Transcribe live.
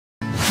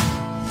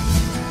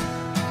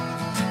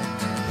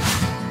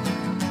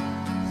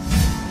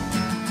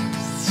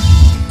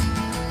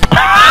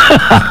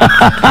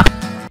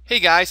Hey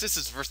guys, this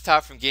is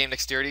Versatile from Game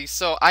Dexterity.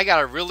 So I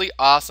got a really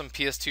awesome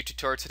PS2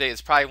 tutorial today. It's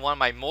probably one of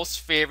my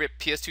most favorite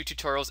PS2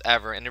 tutorials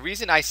ever. And the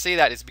reason I say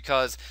that is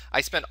because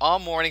I spent all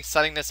morning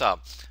setting this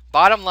up.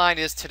 Bottom line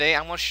is today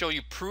I'm going to show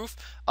you proof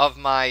of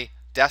my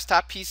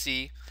desktop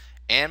PC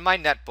and my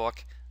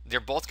netbook. They're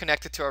both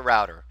connected to a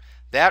router.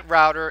 That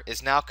router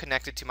is now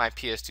connected to my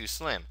PS2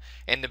 Slim.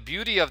 And the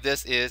beauty of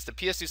this is the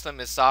PS2 Slim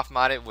is soft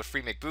modded with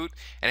FreeMake boot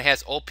and it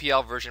has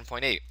OPL version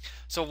 0.8.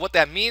 So what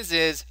that means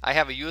is I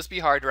have a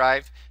USB hard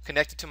drive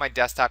connected to my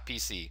desktop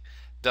PC.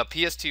 The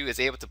PS2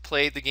 is able to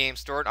play the game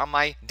stored on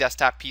my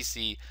desktop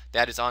PC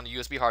that is on the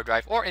USB hard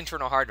drive or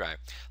internal hard drive.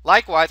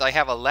 Likewise, I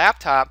have a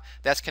laptop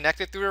that's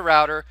connected through a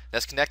router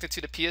that's connected to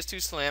the PS2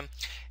 Slim,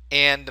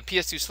 and the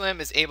PS2 Slim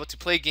is able to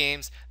play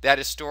games that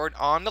is stored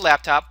on the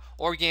laptop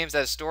or games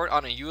that is stored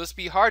on a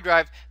USB hard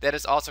drive that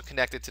is also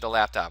connected to the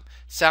laptop.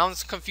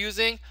 Sounds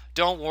confusing?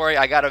 Don't worry,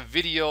 I got a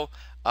video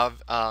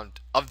of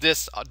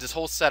this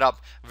whole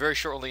setup very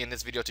shortly in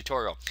this video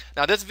tutorial.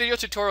 Now this video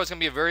tutorial is going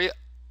to be very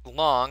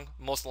long,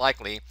 most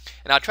likely,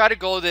 and I'll try to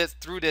go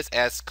through this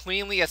as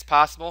cleanly as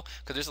possible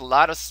because there's a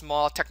lot of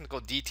small technical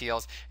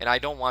details and I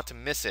don't want to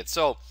miss it.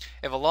 So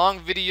if a long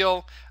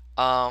video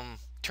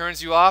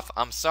turns you off,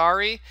 I'm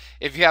sorry.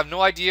 If you have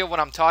no idea what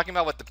I'm talking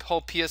about with the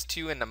whole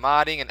PS2 and the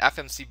modding and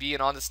FMCB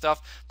and all this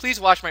stuff, please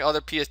watch my other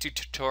PS2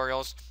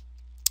 tutorials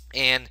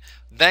and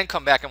then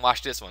come back and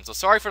watch this one. So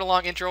sorry for the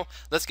long intro.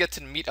 Let's get to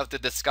the meat of the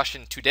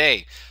discussion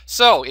today.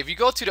 So if you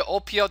go to the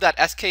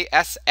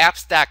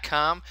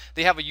opl.sksapps.com,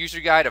 they have a user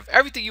guide of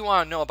everything you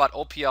want to know about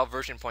OPL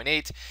version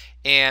 0.8,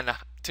 and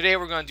today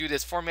we're going to do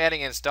this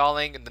formatting and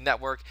installing the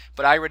network,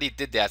 but I already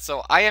did that.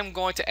 So I am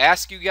going to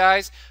ask you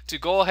guys to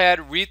go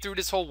ahead, read through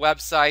this whole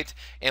website,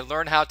 and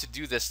learn how to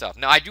do this stuff.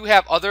 Now I do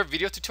have other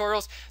video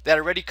tutorials that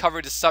already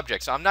cover this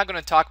subject, so I'm not going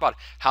to talk about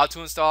how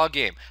to install a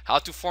game, how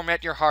to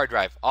format your hard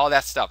drive, all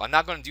that stuff. I'm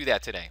not going to do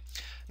that today.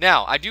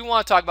 Now I do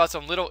want to talk about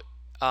some little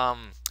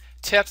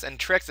tips and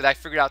tricks that I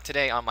figured out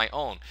today on my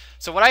own.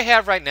 So what I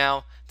have right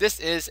now, this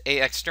is a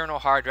external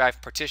hard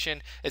drive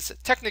partition. It's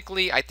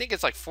technically, I think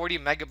it's like 40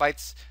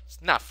 megabytes,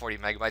 not 40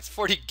 megabytes,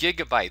 40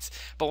 gigabytes.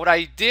 But what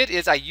I did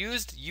is I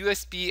used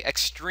USB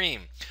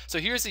Extreme. So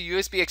here's the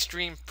USB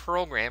Extreme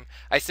program.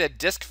 I said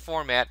disk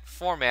format,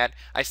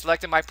 I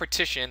selected my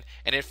partition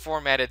and it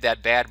formatted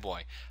that bad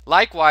boy.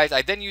 Likewise,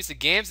 I then used the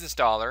games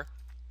installer.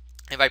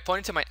 If I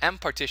point to my M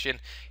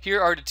partition,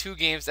 here are the two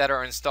games that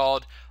are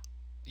installed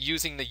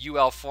using the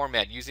UL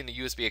format, using the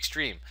USB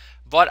Extreme.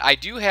 But I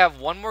do have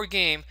one more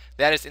game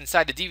that is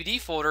inside the DVD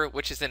folder,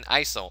 which is in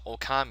ISO,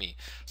 Okami.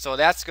 So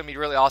that's going to be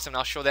really awesome, and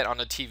I'll show that on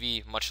the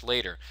TV much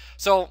later.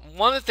 So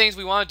one of the things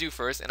we want to do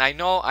first, and I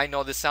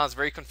know this sounds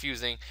very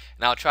confusing,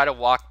 and I'll try to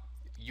walk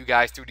you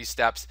guys through these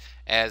steps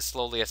as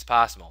slowly as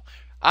possible.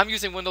 I'm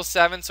using Windows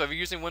 7, so if you're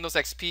using Windows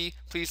XP,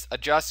 please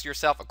adjust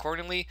yourself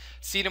accordingly.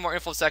 See the more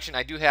info section.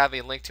 I do have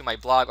a link to my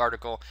blog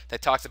article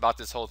that talks about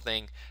this whole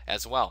thing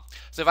as well.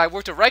 So if I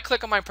were to right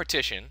click on my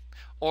partition,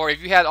 or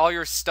if you had all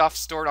your stuff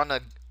stored on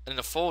in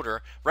the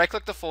folder, right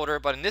click the folder,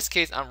 but in this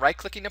case I'm right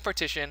clicking the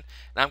partition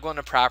and I'm going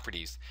to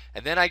properties,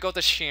 and then I go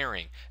to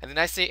sharing, and then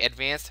I say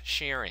advanced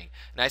sharing,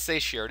 and I say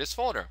share this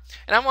folder,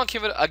 and I want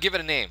to give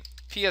it a name,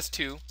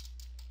 PS2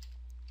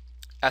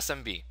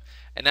 SMB.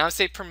 And now I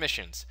say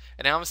permissions,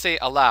 and now I'm going to say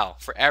allow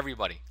for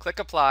everybody. Click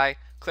apply,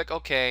 click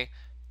OK,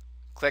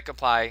 click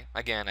apply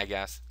again, I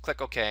guess, click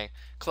OK,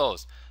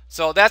 close.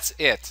 So that's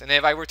it. And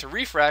if I were to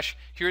refresh,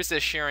 here's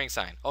this sharing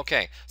sign.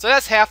 Okay, so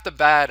that's half the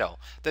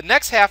battle. The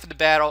next half of the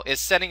battle is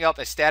setting up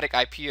a static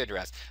IP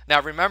address. Now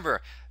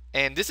remember,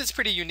 and this is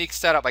pretty unique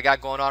setup I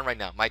got going on right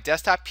now. My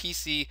desktop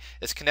PC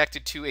is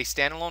connected to a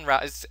standalone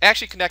router. It's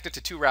actually connected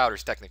to two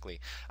routers technically.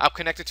 I'm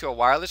connected to a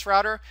wireless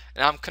router,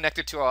 and I'm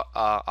connected to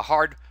a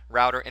hard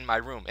router in my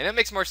room. And it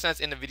makes more sense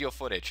in the video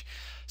footage.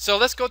 So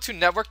let's go to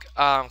network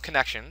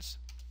connections.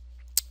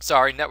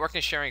 Sorry, network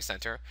and sharing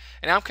center.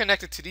 And I'm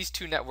connected to these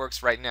two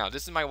networks right now.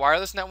 This is my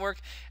wireless network,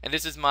 and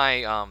this is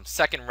my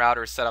second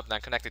router setup that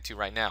I'm connected to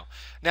right now.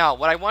 Now,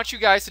 what I want you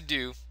guys to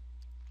do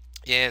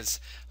is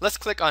let's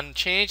click on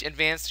change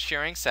advanced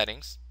sharing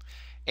settings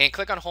and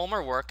click on home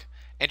or work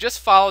and just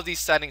follow these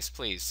settings,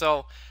 please.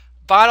 So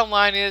bottom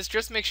line is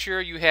just make sure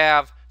you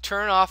have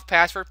turn off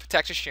password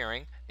protected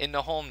sharing in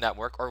the home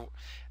network or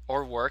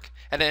work,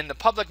 and then in the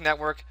public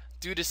network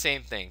do the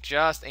same thing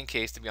just in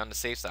case, to be on the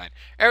safe side.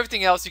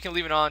 Everything else you can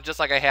leave it on just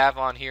like I have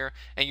on here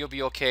and you'll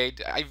be okay.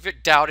 I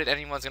doubt it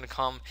anyone's going to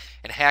come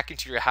and hack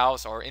into your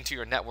house or into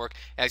your network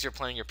as you're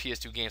playing your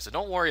PS2 game, so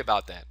don't worry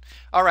about that.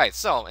 Alright,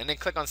 so and then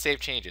click on save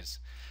changes.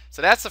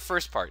 So that's the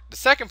first part. The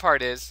second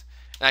part is,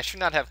 and I should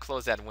not have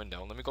closed that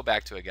window. Let me go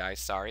back to it, guys.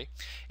 Sorry.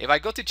 If I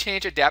go to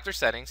change adapter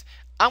settings,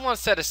 I want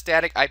to set a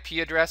static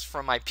IP address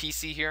from my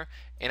PC here,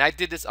 and I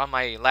did this on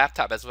my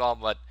laptop as well,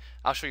 but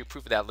I'll show you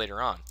proof of that later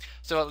on.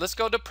 So let's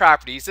go to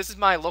properties. This is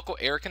my local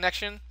air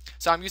connection.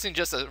 So I'm using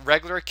just a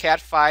regular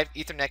Cat5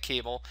 Ethernet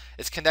cable.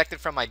 It's connected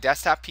from my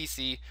desktop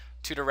PC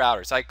to the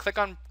router. So I click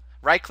on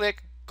right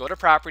click, go to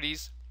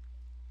properties,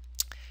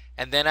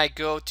 and then I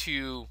go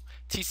to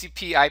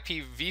TCP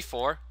IP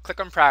v4, click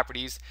on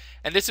properties,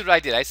 and this is what I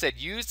did. I said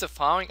use the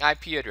following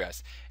IP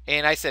address,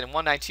 and I said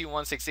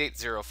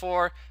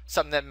 192.168.0.4,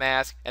 subnet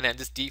mask, and then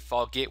this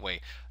default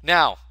gateway.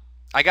 Now,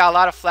 I got a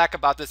lot of flack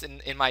about this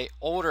in my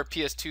older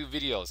PS2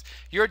 videos.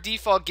 Your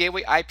default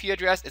gateway IP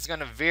address is going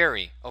to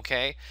vary,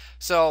 okay?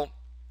 So,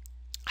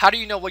 how do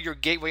you know what your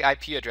gateway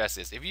IP address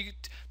is? If you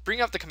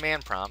bring up the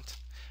command prompt,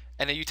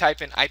 and then you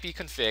type in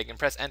ipconfig and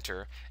press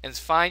enter, and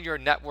find your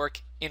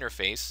network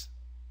interface,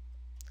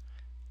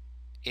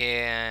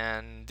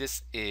 and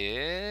this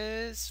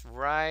is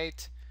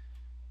right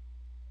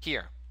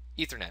here,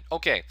 Ethernet.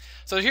 Okay,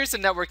 so here's the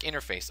network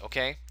interface,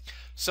 okay?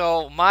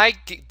 So my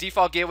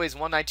default gateway is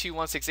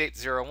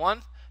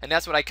 192.168.0.1, and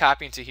that's what I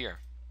copy into here.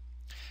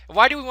 And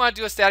why do we want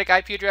to do a static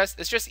IP address?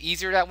 It's just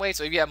easier that way.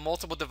 So if you have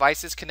multiple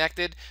devices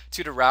connected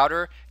to the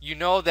router, you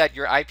know that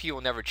your IP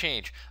will never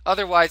change.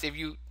 Otherwise, if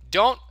you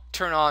don't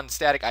turn on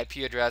static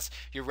IP address,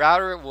 your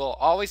router will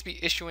always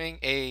be issuing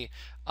a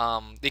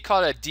they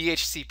call it a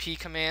DHCP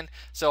command.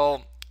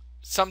 So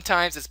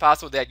sometimes it's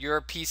possible that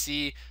your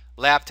PC,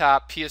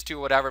 laptop,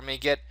 PS2, whatever may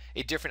get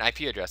a different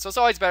IP address. So it's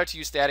always better to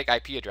use static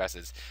IP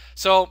addresses.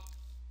 So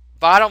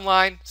bottom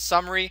line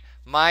summary,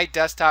 my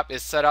desktop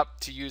is set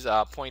up to use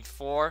a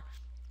 0.4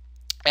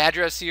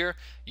 address here.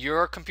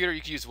 Your computer,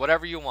 you can use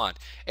whatever you want.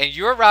 And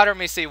your router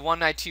may say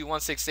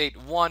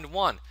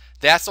 192.168.1.1.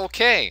 That's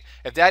okay.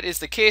 If that is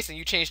the case, and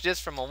you change this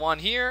from a 1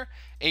 here,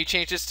 and you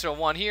change this to a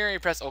 1 here, and you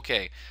press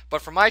OK.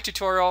 But for my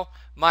tutorial,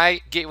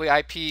 my gateway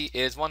IP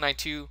is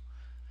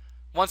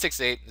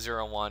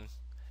 192.168.0.1.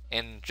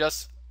 And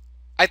just,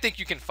 I think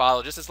you can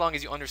follow just as long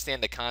as you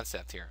understand the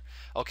concept here.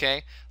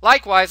 Okay.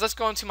 Likewise, let's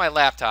go into my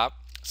laptop.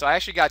 So I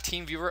actually got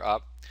TeamViewer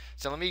up.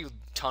 So let me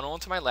tunnel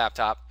into my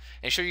laptop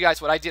and show you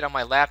guys what I did on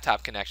my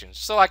laptop connection,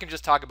 so I can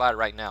just talk about it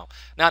right now.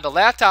 Now the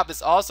laptop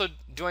is also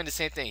doing the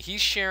same thing.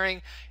 He's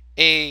sharing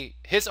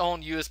his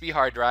own USB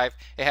hard drive.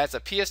 It has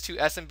a PS2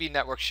 SMB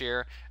network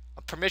share.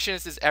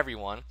 Permissions is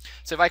everyone.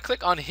 So if I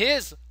click on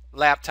his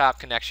laptop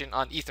connection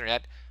on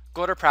Ethernet,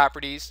 go to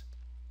properties,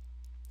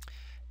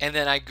 and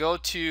then I go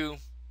to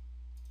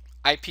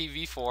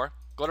IPv4,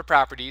 go to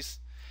properties.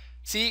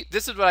 See,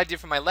 this is what I did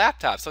for my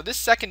laptop. So this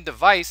second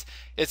device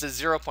is a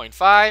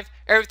 0.5.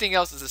 Everything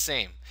else is the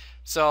same.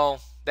 So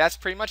that's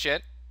pretty much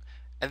it.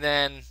 And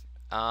then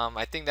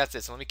I think that's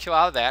it. So let me kill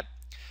out of that.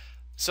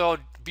 So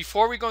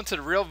before we go into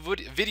the real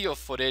video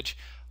footage,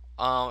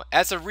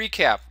 as a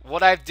recap,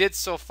 what I've did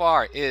so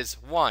far is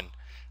 1.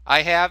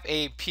 I have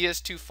a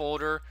PS2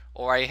 folder,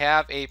 or I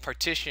have a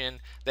partition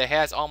that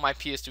has all my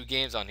PS2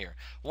 games on here.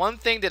 One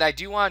thing that I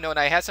do want to know, and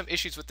I had some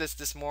issues with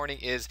this morning,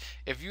 is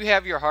if you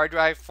have your hard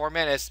drive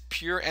formatted as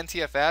pure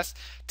NTFS,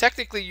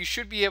 technically you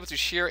should be able to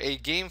share a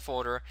game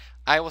folder.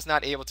 I was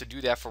not able to do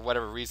that for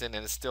whatever reason,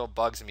 and it still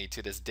bugs me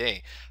to this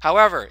day.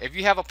 However, if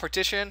you have a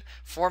partition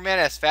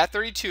formatted as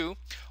FAT32,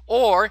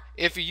 or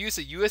if you use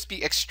a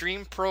USB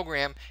Extreme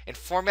program and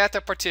format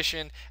the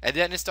partition and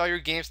then install your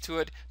games to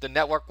it, the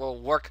network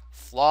will work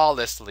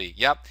flawlessly.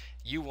 Yep,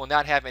 you will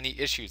not have any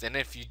issues. And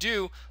if you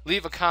do,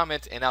 leave a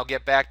comment and I'll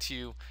get back to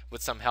you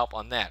with some help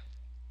on that.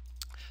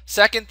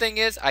 Second thing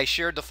is I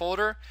shared the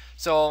folder.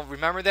 So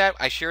remember that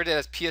I shared it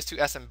as PS2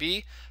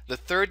 SMB. The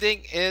third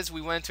thing is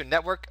we went to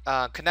network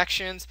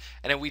connections,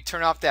 and then we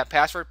turn off that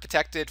password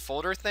protected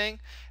folder thing.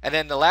 And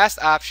then the last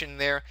option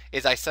there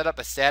is I set up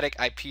a static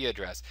IP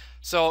address.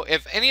 So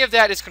if any of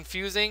that is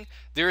confusing,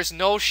 there is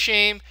no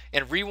shame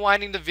in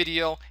rewinding the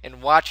video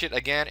and watch it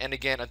again and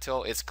again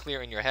until it's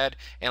clear in your head.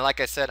 And like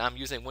I said, I'm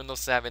using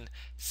Windows 7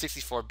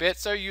 64-bit,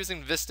 so you're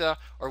using Vista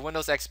or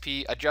Windows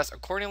XP, adjust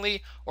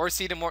accordingly, or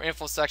see the more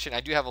info section.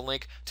 I do have a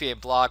link to a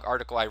blog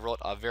article I wrote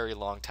a very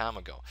long time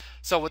ago.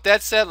 So with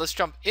that said, let's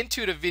jump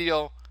into the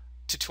video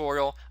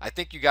tutorial. I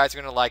think you guys are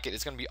going to like it.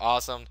 It's going to be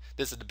awesome.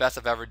 This is the best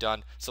I've ever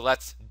done. So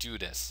let's do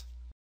this.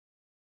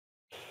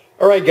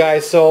 Alright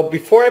guys, so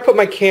before I put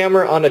my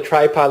camera on the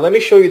tripod, let me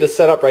show you the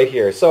setup right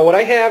here. So what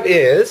I have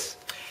is,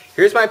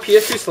 here's my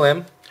PS2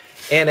 Slim,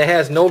 and it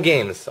has no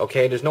games,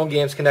 okay? There's no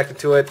games connected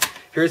to it.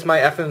 Here's my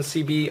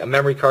FMCB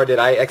memory card that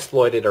I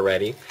exploited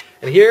already.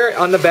 And here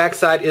on the back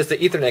side is the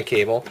Ethernet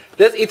cable.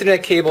 This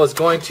Ethernet cable is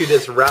going to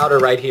this router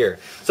right here.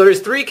 So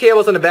there's 3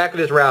 cables on the back of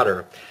this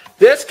router.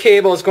 This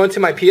cable is going to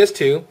my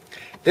PS2,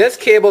 this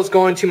cable is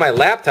going to my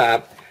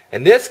laptop,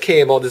 and this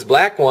cable, this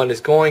black one,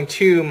 is going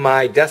to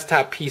my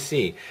desktop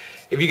PC.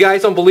 If you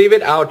guys don't believe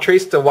it, I'll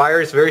trace the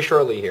wires very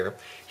shortly here.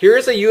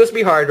 Here's a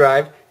USB hard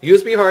drive.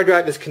 USB hard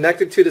drive is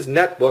connected to this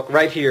netbook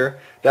right here.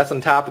 That's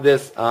on top of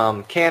this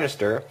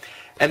canister.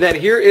 And then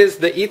here is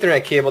the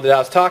Ethernet cable that I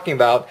was talking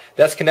about.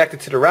 That's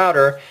connected to the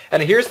router.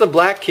 And here's the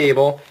black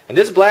cable. And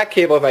this black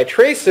cable, if I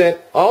trace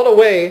it all the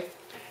way,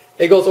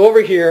 it goes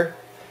over here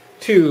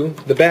to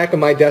the back of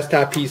my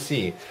desktop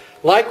PC.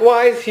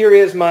 Likewise, here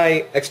is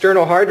my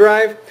external hard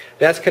drive.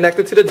 That's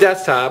connected to the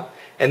desktop.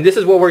 And this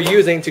is what we're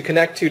using to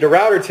connect to the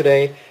router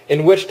today,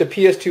 in which the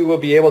PS2 will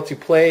be able to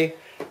play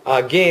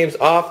games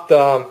off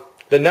the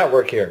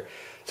network here.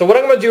 So what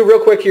I'm going to do real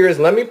quick here is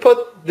let me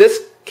put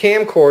this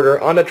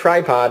camcorder on the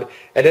tripod,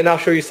 and then I'll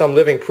show you some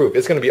living proof.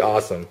 It's going to be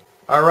awesome.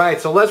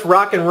 Alright, so let's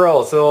rock and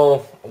roll. So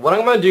what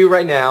I'm going to do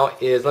right now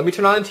is let me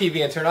turn on the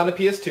TV and turn on the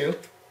PS2.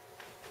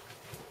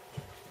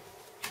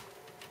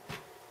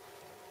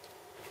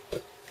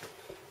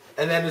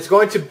 And then it's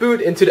going to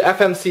boot into the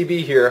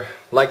FMCB here,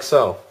 like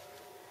so.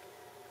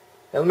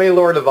 And let me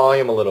lower the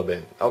volume a little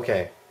bit.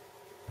 Okay.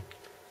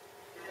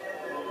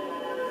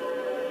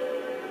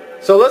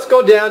 So let's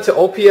go down to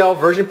OPL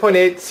version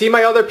 0.8. See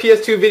my other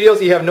PS2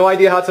 videos. You have no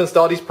idea how to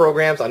install these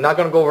programs. I'm not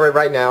going to go over it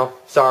right now.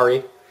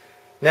 Sorry.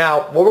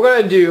 Now, what we're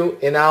going to do,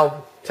 and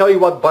I'll tell you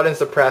what buttons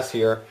to press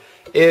here,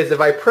 is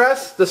if I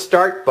press the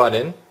start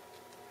button,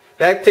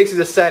 that takes you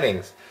to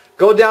settings.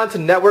 Go down to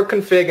network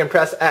config and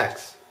press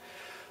X.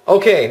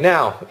 Okay,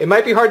 now, it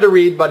might be hard to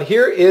read, but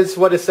here is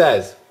what it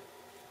says.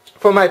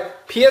 For my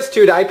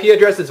PS2, the IP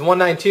address is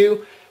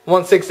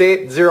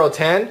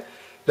 192.168.0.10.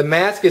 The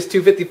mask is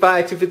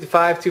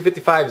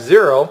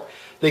 255.255.255.0.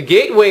 The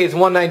gateway is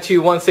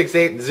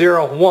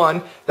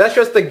 192.168.0.1. That's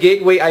just the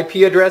gateway IP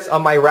address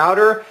on my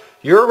router.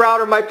 Your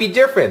router might be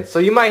different, so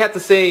you might have to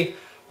say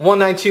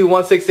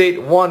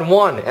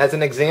 192.168.1.1 as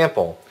an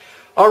example.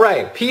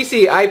 Alright,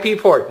 PC IP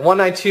port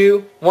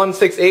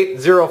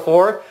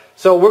 192.168.0.4.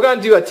 So we're going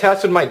to do a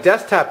test with my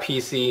desktop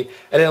PC,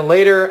 and then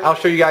later I'll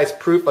show you guys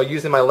proof of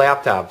using my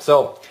laptop.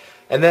 So,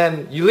 and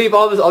then you leave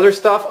all this other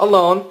stuff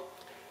alone,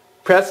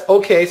 press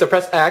OK, so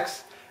press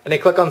X, and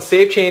then click on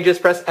Save Changes,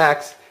 press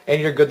X,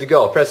 and you're good to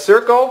go. Press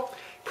circle,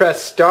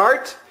 press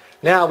Start.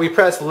 Now we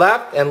press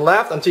left and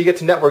left until you get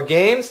to Network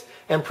Games,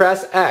 and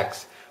press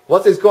X.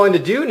 What it's going to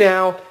do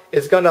now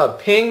is going to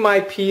ping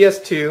my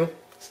PS2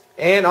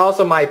 and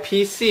also my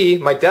PC,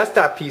 my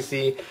desktop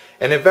PC,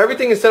 and if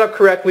everything is set up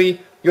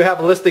correctly, you have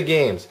a list of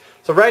games.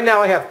 So right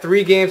now I have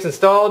 3 games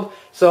installed.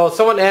 So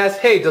someone asked,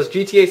 hey, does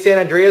GTA San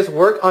Andreas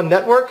work on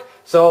network?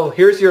 So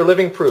here's your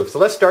living proof. So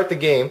let's start the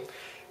game.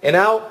 And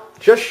I'll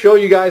just show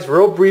you guys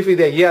real briefly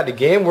that yeah, the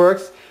game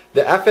works.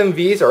 The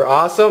FMVs are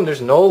awesome.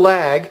 There's no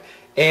lag.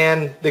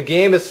 And the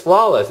game is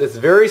flawless. It's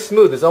very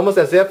smooth. It's almost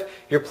as if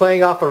you're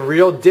playing off a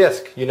real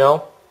disc, you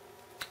know.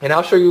 And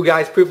I'll show you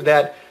guys proof of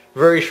that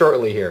very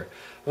shortly here.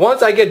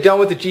 Once I get done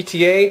with the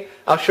GTA,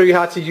 I'll show you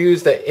how to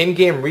use the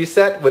in-game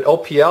reset with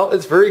OPL.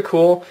 It's very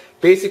cool.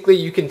 Basically,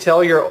 you can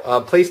tell your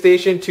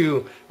PlayStation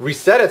to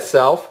reset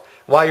itself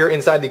while you're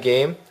inside the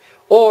game.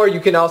 Or you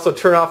can also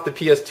turn off the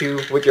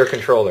PS2 with your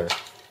controller.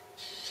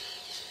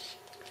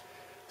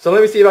 So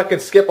let me see if I can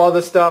skip all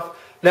this stuff.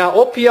 Now,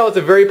 OPL is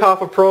a very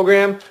powerful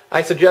program.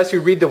 I suggest you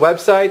read the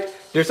website.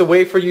 There's a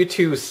way for you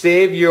to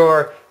save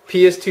your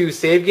PS2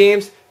 save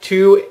games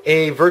to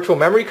a virtual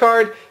memory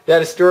card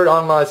that is stored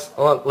on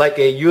like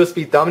a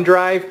USB thumb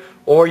drive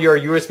or your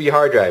USB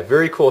hard drive.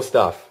 Very cool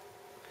stuff.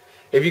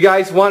 If you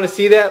guys want to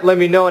see that, let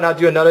me know and I'll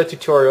do another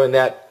tutorial in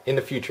that in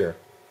the future.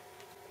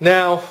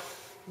 Now,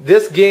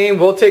 this game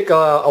will take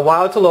a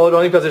while to load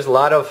only because there's a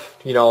lot of,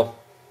 you know,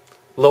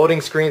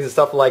 loading screens and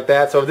stuff like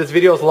that. So if this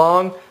video is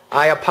long,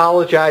 I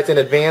apologize in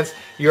advance.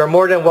 You are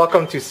more than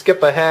welcome to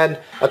skip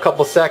ahead a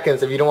couple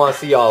seconds if you don't want to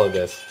see all of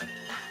this.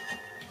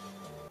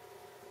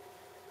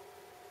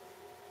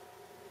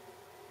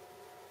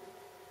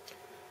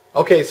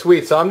 Okay,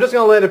 sweet. So I'm just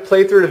going to let it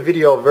play through the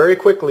video very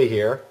quickly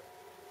here.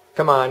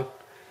 Come on.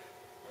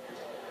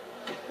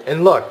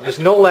 And look, there's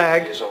no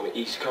lag.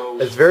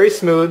 It's very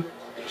smooth.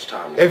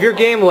 If your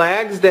game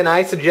lags, then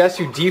I suggest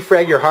you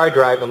defrag your hard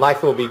drive and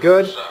life will be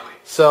good.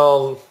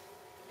 So,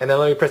 and then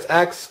let me press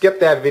X,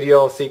 skip that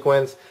video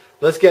sequence.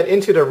 Let's get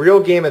into the real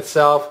game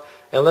itself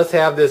and let's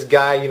have this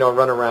guy, you know,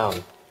 run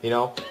around, you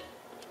know.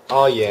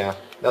 Oh yeah,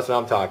 that's what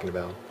I'm talking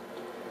about.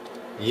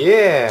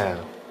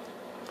 Yeah.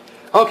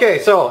 Okay,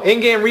 so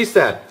in-game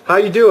reset. How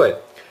you do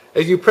it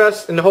is you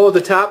press and hold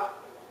the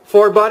top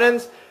 4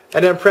 buttons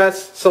and then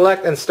press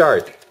select and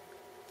start.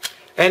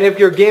 And if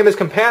your game is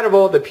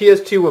compatible, the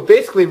PS2 will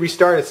basically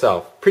restart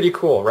itself. Pretty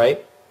cool,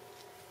 right?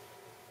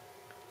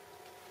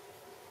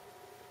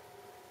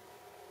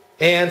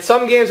 And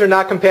some games are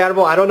not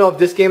compatible. I don't know if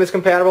this game is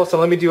compatible, so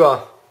let me do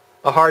a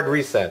hard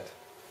reset.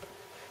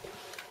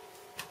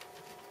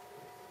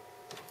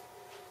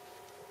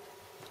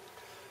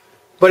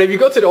 But if you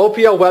go to the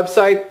OPL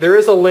website, there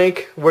is a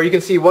link where you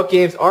can see what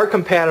games are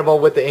compatible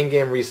with the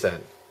in-game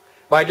reset.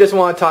 But I just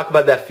want to talk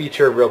about that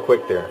feature real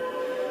quick there.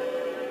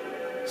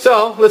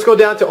 So let's go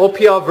down to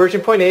OPL version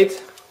 0.8.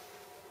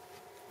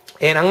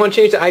 And I'm going to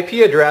change the IP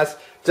address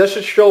just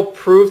to show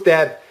proof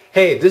that,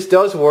 hey, this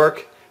does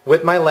work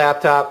with my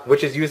laptop,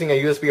 which is using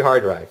a USB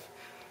hard drive.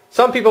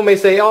 Some people may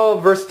say, oh,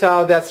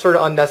 versatile, that's sort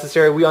of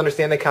unnecessary. We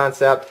understand the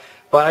concept.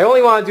 But I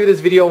only want to do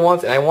this video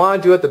once, and I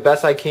want to do it the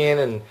best I can.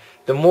 And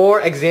the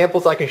more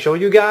examples I can show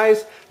you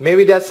guys,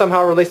 maybe that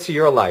somehow relates to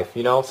your life,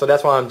 you know? So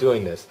that's why I'm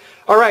doing this.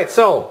 Alright,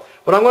 so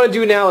what I'm going to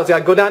do now is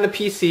I go down to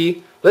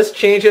PC. Let's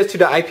change this to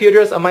the IP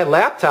address on my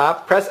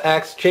laptop. Press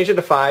X, change it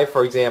to 5,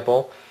 for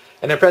example.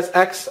 And then press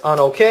X on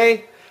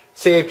OK.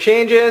 Save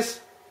changes.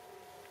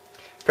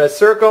 Press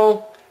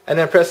circle. And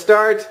then press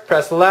start.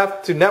 Press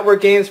left to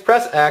network games.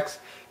 Press X.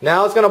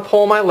 Now it's going to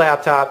pull my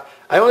laptop.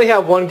 I only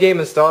have 1 game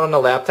installed on the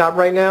laptop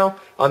right now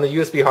on the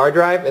USB hard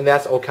drive, and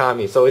that's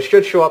Okami. So it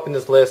should show up in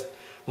this list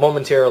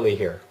momentarily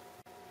here.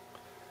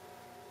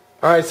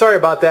 Alright, sorry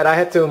about that. I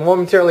had to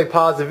momentarily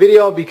pause the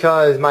video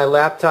because my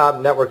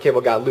laptop network cable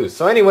got loose.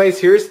 So anyways,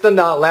 here's the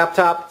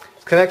laptop.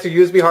 It's connected to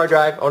USB hard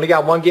drive. Only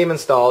got one game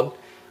installed,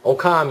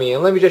 Okami.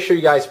 And let me just show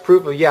you guys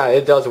proof of, yeah,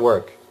 it does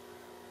work.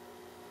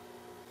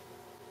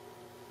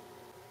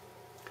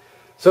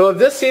 So if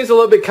this seems a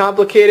little bit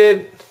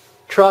complicated,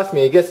 trust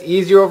me, it gets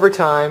easier over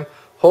time.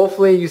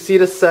 Hopefully you see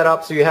the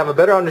setup so you have a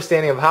better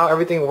understanding of how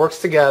everything works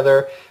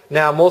together.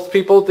 Now most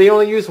people, they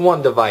only use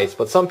one device,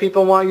 but some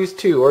people want to use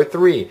 2 or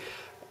 3.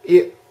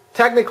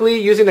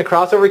 Technically, using the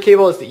crossover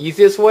cable is the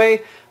easiest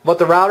way, but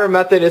the router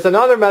method is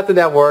another method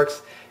that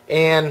works,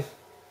 and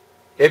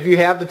if you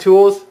have the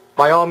tools,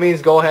 by all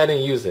means go ahead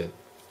and use it.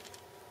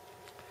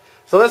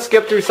 So let's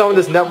skip through some of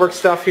this network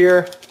stuff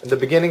here, the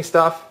beginning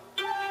stuff.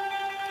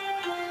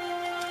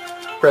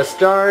 Press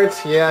start,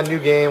 yeah, new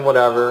game,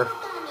 whatever.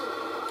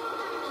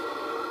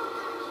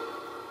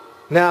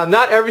 Now,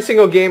 not every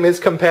single game is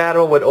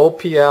compatible with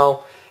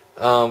OPL,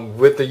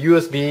 with the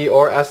USB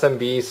or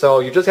SMB, so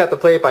you just have to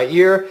play it by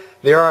ear.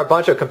 There are a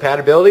bunch of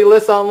compatibility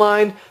lists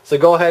online, so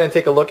go ahead and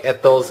take a look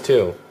at those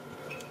too.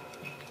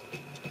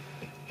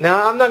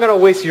 Now, I'm not going to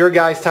waste your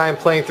guys' time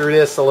playing through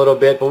this a little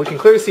bit, but we can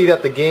clearly see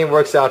that the game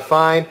works out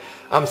fine.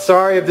 I'm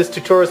sorry if this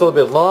tutorial is a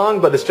little bit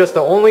long, but it's just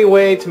the only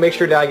way to make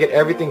sure that I get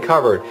everything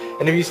covered.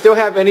 And if you still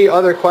have any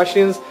other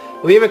questions,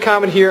 leave a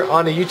comment here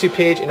on the YouTube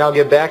page and I'll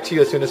get back to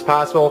you as soon as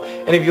possible.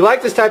 And if you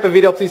like this type of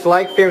video, please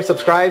like, favorite, and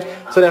subscribe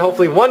so that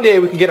hopefully one day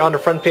we can get on the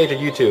front page of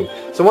YouTube.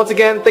 So once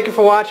again, thank you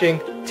for watching.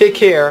 Take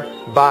care.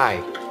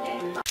 Bye.